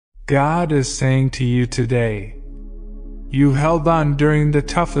God is saying to you today, you held on during the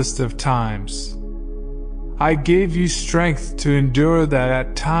toughest of times. I gave you strength to endure that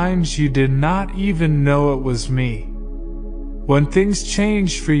at times you did not even know it was me. When things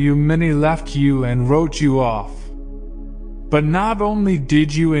changed for you, many left you and wrote you off. But not only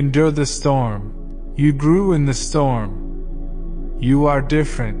did you endure the storm, you grew in the storm. You are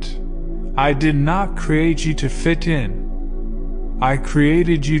different. I did not create you to fit in. I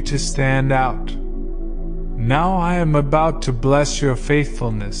created you to stand out. Now I am about to bless your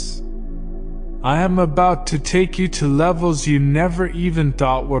faithfulness. I am about to take you to levels you never even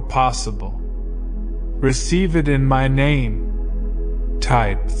thought were possible. Receive it in my name.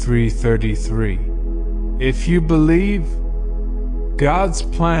 Type 333. If you believe, God's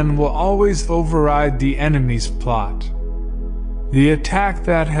plan will always override the enemy's plot. The attack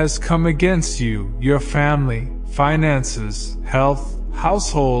that has come against you, your family, finances, health,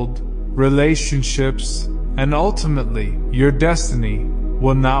 household, relationships, and ultimately your destiny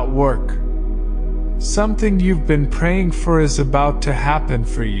will not work. Something you've been praying for is about to happen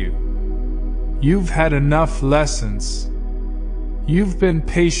for you. You've had enough lessons. You've been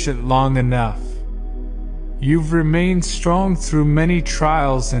patient long enough. You've remained strong through many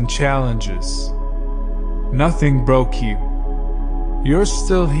trials and challenges. Nothing broke you. You're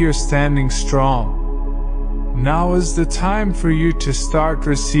still here standing strong. Now is the time for you to start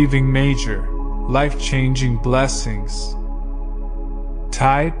receiving major, life-changing blessings.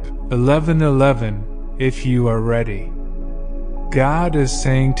 Type 1111 if you are ready. God is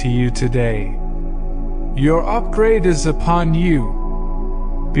saying to you today, your upgrade is upon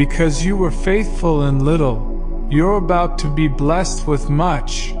you. Because you were faithful in little, you're about to be blessed with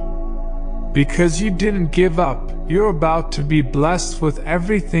much. Because you didn't give up, you're about to be blessed with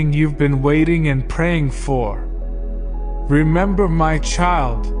everything you've been waiting and praying for. Remember, my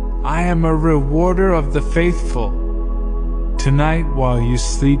child, I am a rewarder of the faithful. Tonight, while you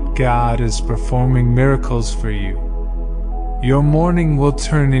sleep, God is performing miracles for you. Your mourning will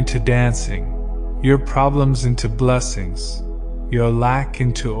turn into dancing, your problems into blessings, your lack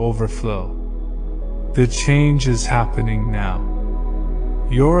into overflow. The change is happening now.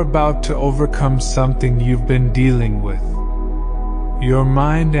 You're about to overcome something you've been dealing with. Your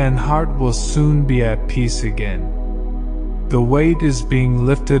mind and heart will soon be at peace again. The weight is being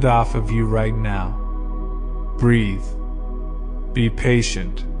lifted off of you right now. Breathe. Be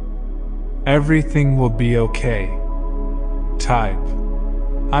patient. Everything will be okay. Type,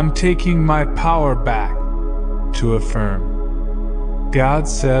 I'm taking my power back, to affirm. God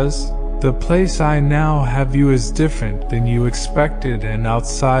says, the place I now have you is different than you expected and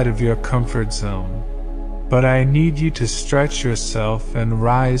outside of your comfort zone. But I need you to stretch yourself and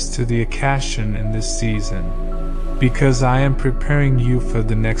rise to the occasion in this season, because I am preparing you for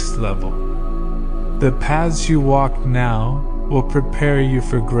the next level. The paths you walk now will prepare you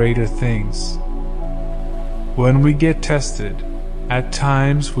for greater things. When we get tested, at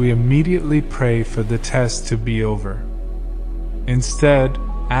times we immediately pray for the test to be over. Instead,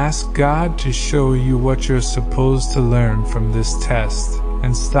 ask God to show you what you're supposed to learn from this test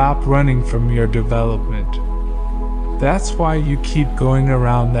and stop running from your development. That's why you keep going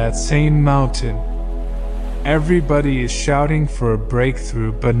around that same mountain. Everybody is shouting for a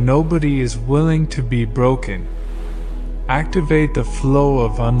breakthrough, but nobody is willing to be broken. Activate the flow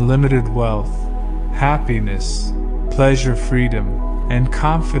of unlimited wealth, happiness, pleasure, freedom, and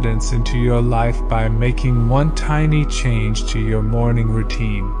confidence into your life by making one tiny change to your morning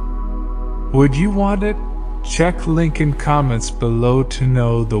routine. Would you want it? Check link in comments below to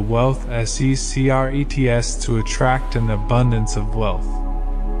know the wealth secrets to attract an abundance of wealth.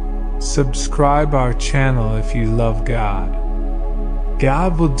 Subscribe our channel if you love God.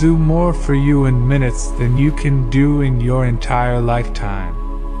 God will do more for you in minutes than you can do in your entire lifetime.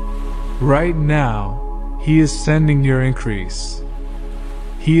 Right now, He is sending your increase.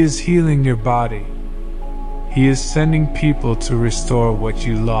 He is healing your body. He is sending people to restore what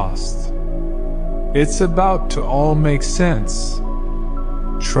you lost. It's about to all make sense.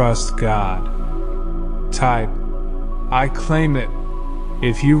 Trust God. Type, I claim it,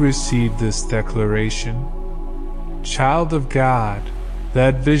 if you receive this declaration. Child of God,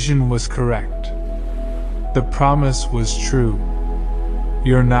 that vision was correct. The promise was true.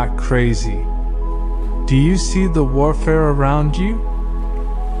 You're not crazy. Do you see the warfare around you?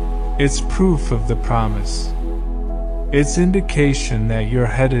 It's proof of the promise. It's indication that you're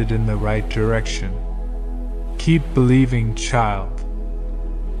headed in the right direction. Keep believing, child.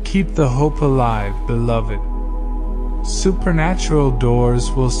 Keep the hope alive, beloved. Supernatural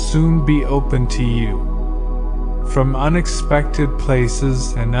doors will soon be open to you. from unexpected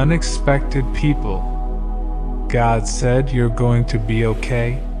places and unexpected people. God said you're going to be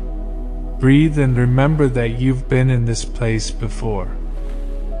okay. Breathe and remember that you've been in this place before.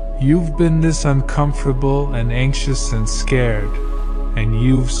 You've been this uncomfortable and anxious and scared, and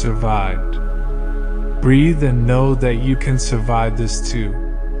you've survived. Breathe and know that you can survive this too.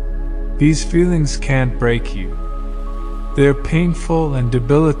 These feelings can't break you. They're painful and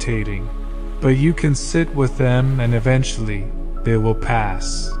debilitating, but you can sit with them and eventually they will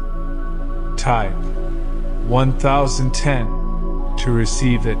pass. Type 1010 to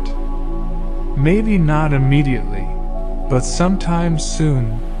receive it. Maybe not immediately, but sometime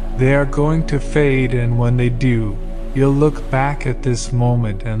soon they are going to fade, and when they do, you'll look back at this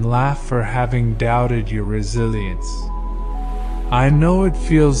moment and laugh for having doubted your resilience. I know it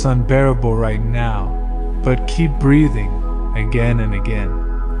feels unbearable right now, but keep breathing again and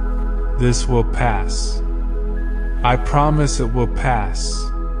again. This will pass. I promise it will pass.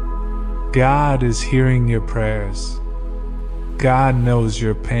 God is hearing your prayers. God knows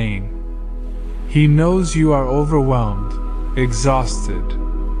your pain. He knows you are overwhelmed, exhausted,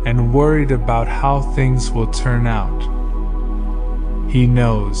 and worried about how things will turn out. He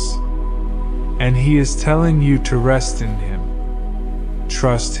knows, and He is telling you to rest in Him.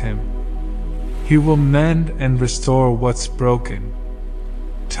 Trust Him. He will mend and restore what's broken.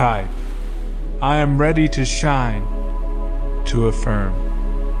 Type, I am ready to shine, to affirm.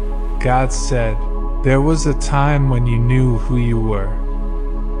 God said, there was a time when you knew who you were.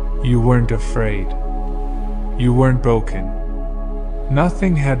 You weren't afraid. You weren't broken.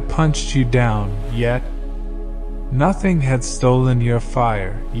 Nothing had punched you down yet. Nothing had stolen your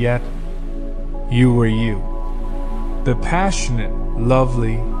fire yet. You were you. The passionate,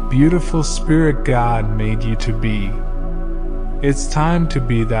 lovely, beautiful spirit God made you to be. It's time to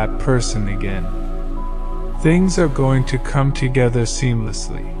be that person again. Things are going to come together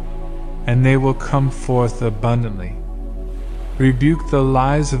seamlessly, and they will come forth abundantly. Rebuke the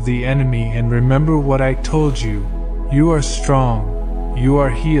lies of the enemy and remember what I told you. You are strong, you are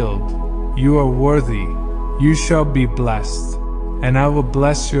healed, you are worthy, you shall be blessed, and I will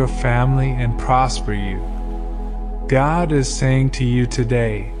bless your family and prosper you. God is saying to you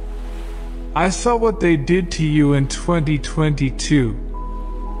today, I saw what they did to you in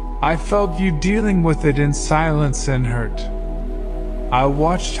 2022. I felt you dealing with it in silence and hurt. I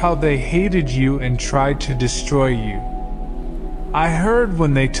watched how they hated you and tried to destroy you. I heard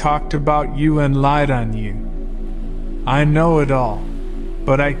when they talked about you and lied on you. I know it all,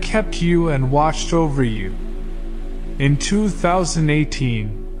 but I kept you and watched over you. In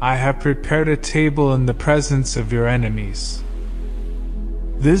 2018, I have prepared a table in the presence of your enemies.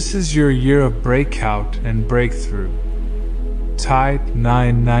 This is your year of breakout and breakthrough. Type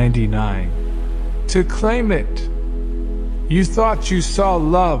 999 to claim it. You thought you saw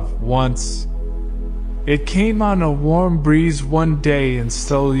love once. It came on a warm breeze one day and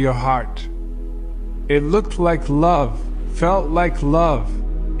stole your heart. It looked like love, felt like love,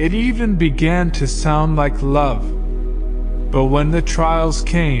 it even began to sound like love. But when the trials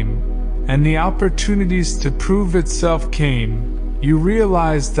came, and the opportunities to prove itself came, you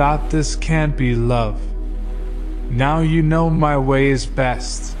realized that this can't be love. Now you know my way is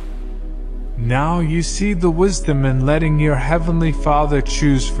best. Now you see the wisdom in letting your Heavenly Father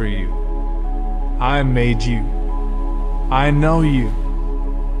choose for you. I made you. I know you.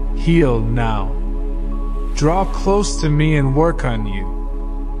 Heal now. Draw close to me and work on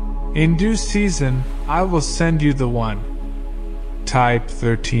you. In due season, I will send you the one. Type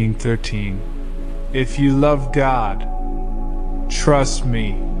 1313. If you love God, trust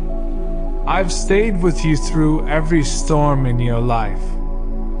me. I've stayed with you through every storm in your life.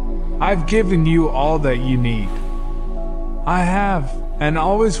 I've given you all that you need. I have and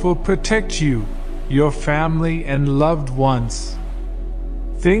always will protect you, your family and loved ones.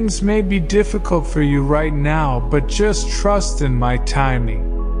 Things may be difficult for you right now, but just trust in my timing.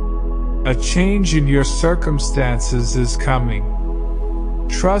 A change in your circumstances is coming.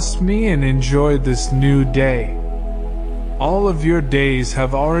 Trust me and enjoy this new day. All of your days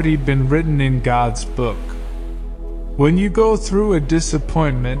have already been written in God's book. When you go through a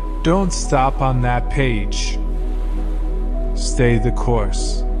disappointment, don't stop on that page. Stay the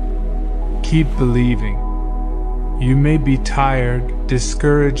course. Keep believing. You may be tired,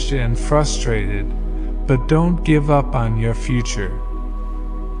 discouraged, and frustrated, but don't give up on your future.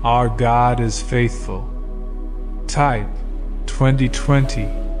 Our God is faithful. Type 2020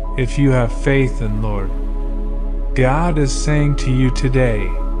 if you have faith in Lord. God is saying to you today,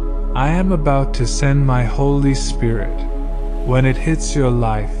 I am about to send my Holy Spirit. When it hits your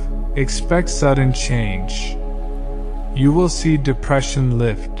life, expect sudden change. You will see depression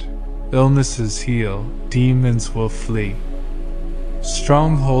lift, illnesses heal, demons will flee.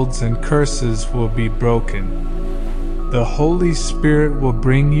 Strongholds and curses will be broken. The Holy Spirit will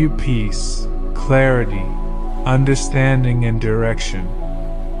bring you peace, clarity, understanding and direction.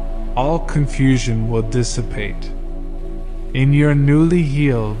 All confusion will dissipate. In your newly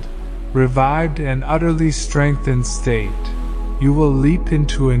healed, revived and utterly strengthened state, you will leap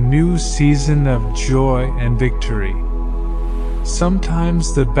into a new season of joy and victory.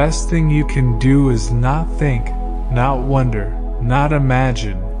 Sometimes the best thing you can do is not think, not wonder, not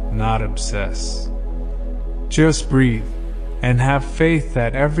imagine, not obsess. Just breathe and have faith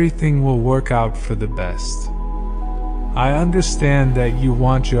that everything will work out for the best. I understand that you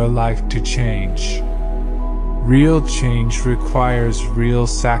want your life to change. Real change requires real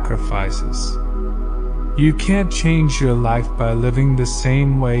sacrifices. You can't change your life by living the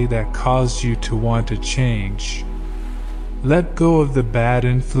same way that caused you to want to change. Let go of the bad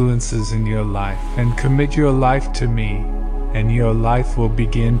influences in your life and commit your life to me, and your life will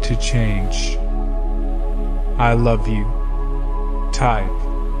begin to change. I love you. Type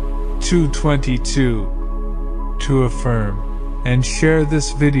 222 to affirm, and share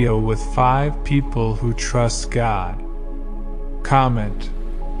this video with 5 people who trust God. Comment,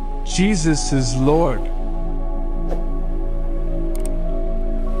 Jesus is Lord.